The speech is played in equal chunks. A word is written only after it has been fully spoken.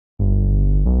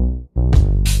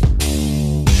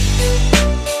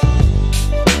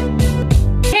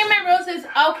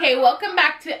welcome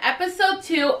back to episode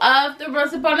 2 of the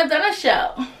Rosa Bonadonna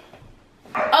show.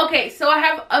 Okay, so I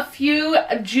have a few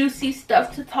juicy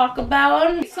stuff to talk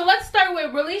about. So let's start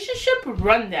with relationship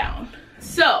rundown.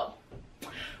 So,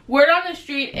 word on the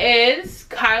street is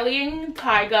Kylie and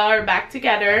Tyga are back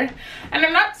together. And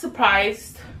I'm not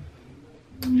surprised.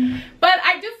 But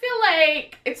I do feel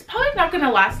like it's probably not going to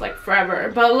last like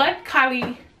forever. But let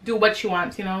Kylie do what she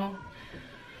wants, you know.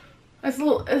 At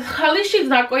least she's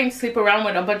not going to sleep around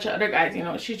with a bunch of other guys, you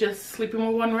know. She's just sleeping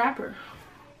with one rapper.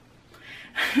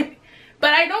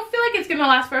 But I don't feel like it's gonna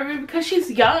last forever because she's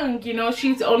young, you know.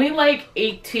 She's only like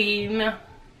 18.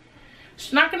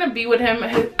 She's not gonna be with him.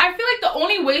 I feel like the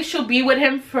only way she'll be with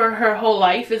him for her whole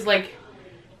life is like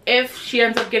if she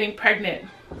ends up getting pregnant,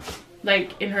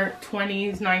 like in her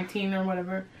 20s, 19 or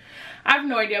whatever. I have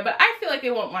no idea, but I feel like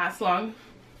it won't last long.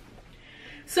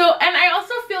 So, and I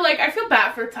also feel like, I feel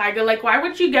bad for Tyga. Like, why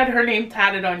would you get her name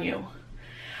tatted on you?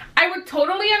 I would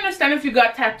totally understand if you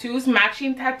got tattoos,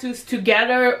 matching tattoos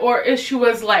together, or if she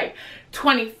was like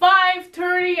 25,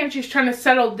 30, and she's trying to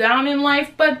settle down in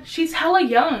life, but she's hella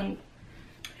young.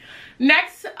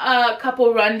 Next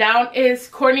couple rundown is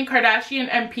Kourtney Kardashian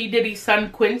and P. Diddy's son,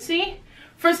 Quincy.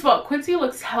 First of all, Quincy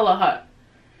looks hella hot.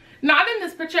 Not in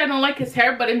this picture, I don't like his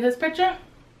hair, but in this picture,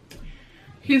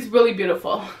 he's really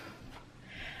beautiful.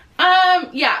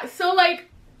 Yeah, so like,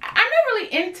 I'm not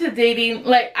really into dating.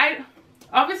 Like,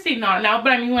 obviously not now,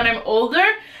 but I mean when I'm older,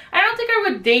 I don't think I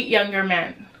would date younger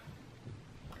men.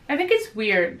 I think it's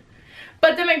weird.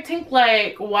 But then I think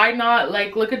like, why not?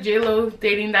 Like, look at J-Lo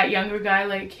dating that younger guy.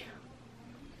 Like,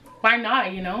 why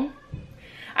not, you know?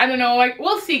 I don't know, like,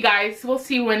 we'll see, guys. We'll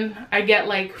see when I get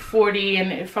like 40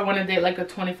 and if I want to date like a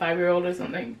 25-year-old or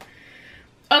something.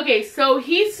 Okay, so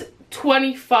he's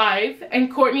 25 and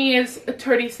Kourtney is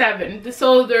 37,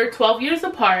 so they're 12 years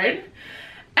apart.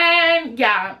 And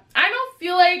yeah, I don't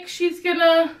feel like she's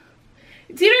gonna,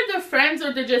 it's either they're friends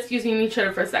or they're just using each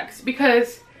other for sex,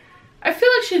 because I feel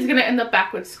like she's gonna end up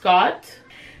back with Scott.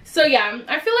 So yeah,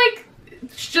 I feel like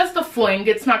it's just a fling,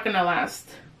 it's not gonna last.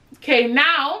 Okay,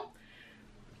 now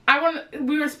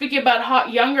we were speaking about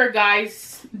hot younger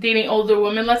guys dating older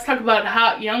women. Let's talk about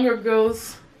hot younger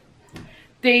girls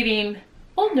dating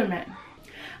older men.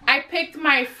 I picked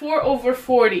my 4 over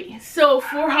 40. So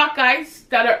 4 hot guys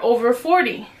that are over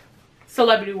 40.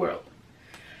 Celebrity world.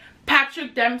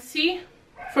 Patrick Dempsey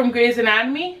from Grey's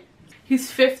Anatomy.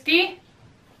 He's 50.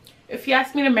 If he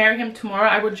asked me to marry him tomorrow,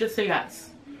 I would just say yes.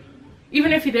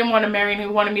 Even if he didn't want to marry me, he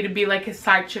wanted me to be like his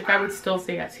side chick, I would still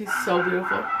say yes. He's so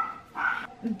beautiful.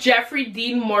 Jeffrey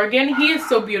Dean Morgan. He is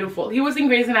so beautiful. He was in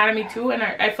Grey's Anatomy too, and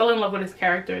I fell in love with his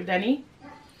character, Denny.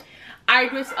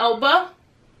 Idris Elba.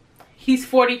 He's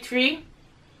 43.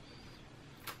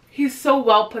 He's so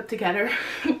well put together.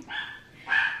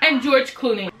 And George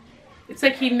Clooney. It's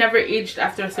like he never aged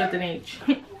after a certain age.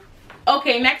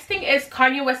 Okay, next thing is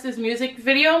Kanye West's music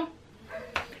video.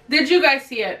 Did you guys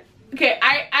see it? Okay,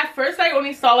 at first I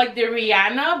only saw like the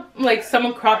Rihanna, like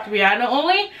someone cropped Rihanna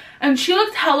only, and she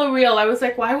looked hella real. I was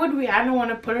like, why would Rihanna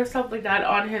want to put herself like that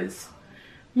on his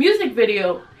music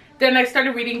video? Then I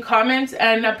started reading comments,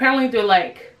 and apparently they're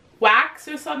like wax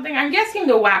or something. I'm guessing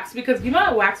they're wax because you know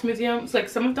at wax museums, like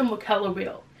some of them look hella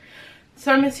real.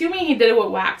 So I'm assuming he did it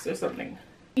with wax or something.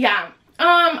 Yeah.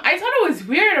 I thought it was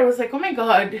weird. I was like, oh my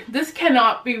god, this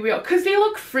cannot be real, because they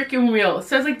look freaking real.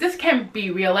 So I was like, this can't be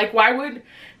real. Like, why would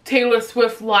Taylor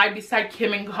Swift lie beside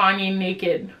Kim and Kanye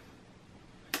naked?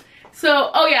 So,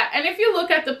 oh yeah, and if you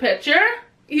look at the picture,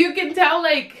 you can tell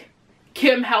like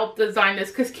Kim helped design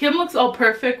this, because Kim looks all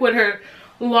perfect with her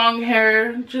long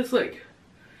hair, just like,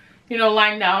 you know,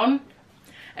 lying down.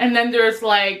 And then there's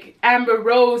like Amber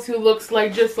Rose, who looks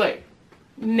like just like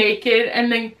naked,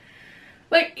 and then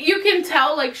like you can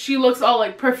tell like she looks all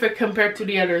like perfect compared to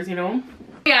the others, you know.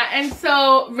 Yeah, and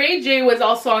so Ray J was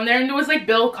also on there, and there was like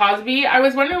Bill Cosby. I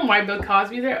was wondering why Bill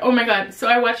Cosby's there. Oh my god. So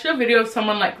I watched a video of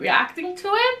someone like reacting to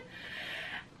it,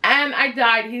 and I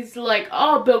died. He's like,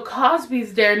 oh, Bill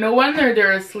Cosby's there, no wonder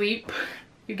they're asleep.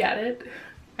 You get it?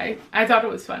 I thought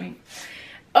it was funny.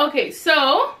 Okay,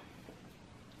 so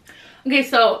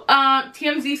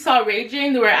TMZ saw Ray J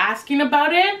and they were asking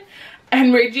about it,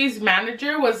 and Ray J's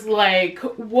manager was like,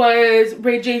 was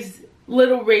Ray J's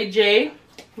little Ray J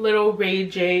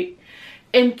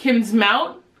in Kim's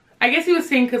mouth? I guess he was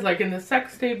saying because like in the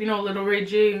sex tape, you know, little Ray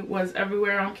J was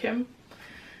everywhere on Kim.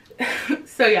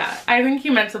 So yeah, I think he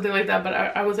meant something like that, but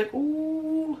I was like,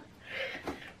 ooh.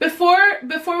 Before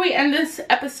we end this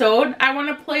episode, I want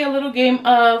to play a little game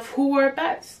of who wore it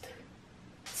best.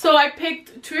 So I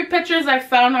picked 3 pictures I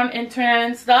found on internet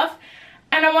and stuff,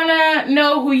 and I want to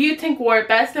know who you think wore it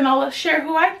best, and I'll share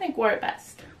who I think wore it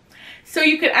best. so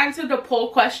you could answer the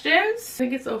poll questions. I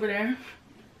think it's over there.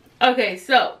 Okay,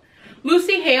 so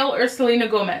Lucy Hale or Selena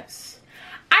Gomez?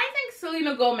 I think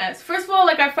Selena Gomez. First of all,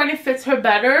 like, I find it fits her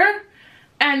better,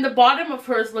 and the bottom of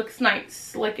hers looks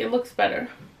nice. Like, it looks better.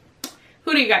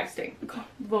 Who do you guys think?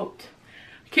 Vote.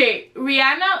 Okay,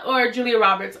 Rihanna or Julia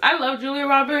Roberts? I love Julia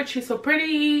Roberts. She's so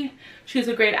pretty. She's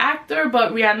a great actor,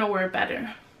 but Rihanna wore it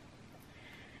better.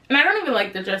 And I don't even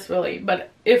like the dress really, but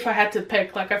if I had to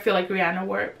pick, like, I feel like Rihanna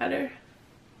wore it better.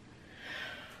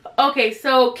 Okay,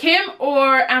 so Kim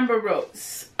or Amber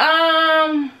Rose?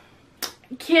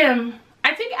 Kim.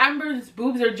 I think Amber's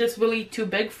boobs are just really too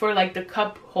big for, like, the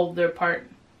cup holder part.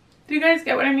 Do you guys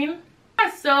get what I mean? Yeah,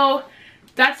 so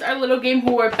that's our little game,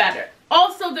 who wore it better.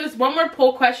 Also, there's one more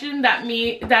poll question that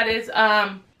is,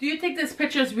 do you think this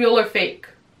picture is real or fake?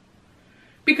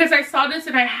 Because I saw this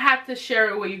and I had to share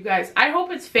it with you guys. I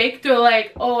hope it's fake. They're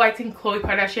like, oh, I think Khloe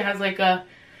Kardashian has like a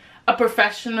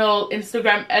professional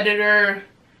Instagram editor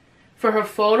for her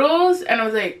photos. And I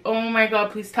was like, oh my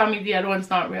god, please tell me the other one's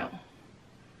not real.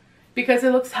 Because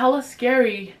it looks hella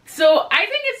scary. So I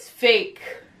think it's fake.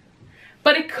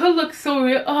 But it could look so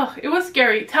real. Oh, it was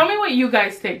scary. Tell me what you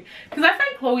guys think. Because I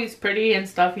find Khloe's pretty and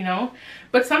stuff, you know.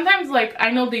 But sometimes, like,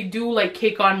 I know they do, like,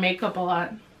 cake on makeup a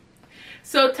lot.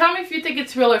 So tell me if you think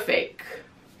it's real or fake.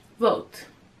 Vote.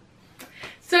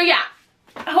 So yeah,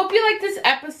 I hope you liked this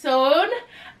episode.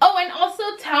 Oh, and also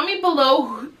tell me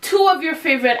below 2 of your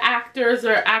favorite actors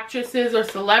or actresses or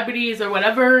celebrities or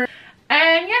whatever.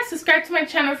 And yeah, subscribe to my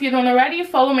channel if you don't already.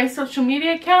 Follow my social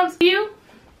media accounts. See you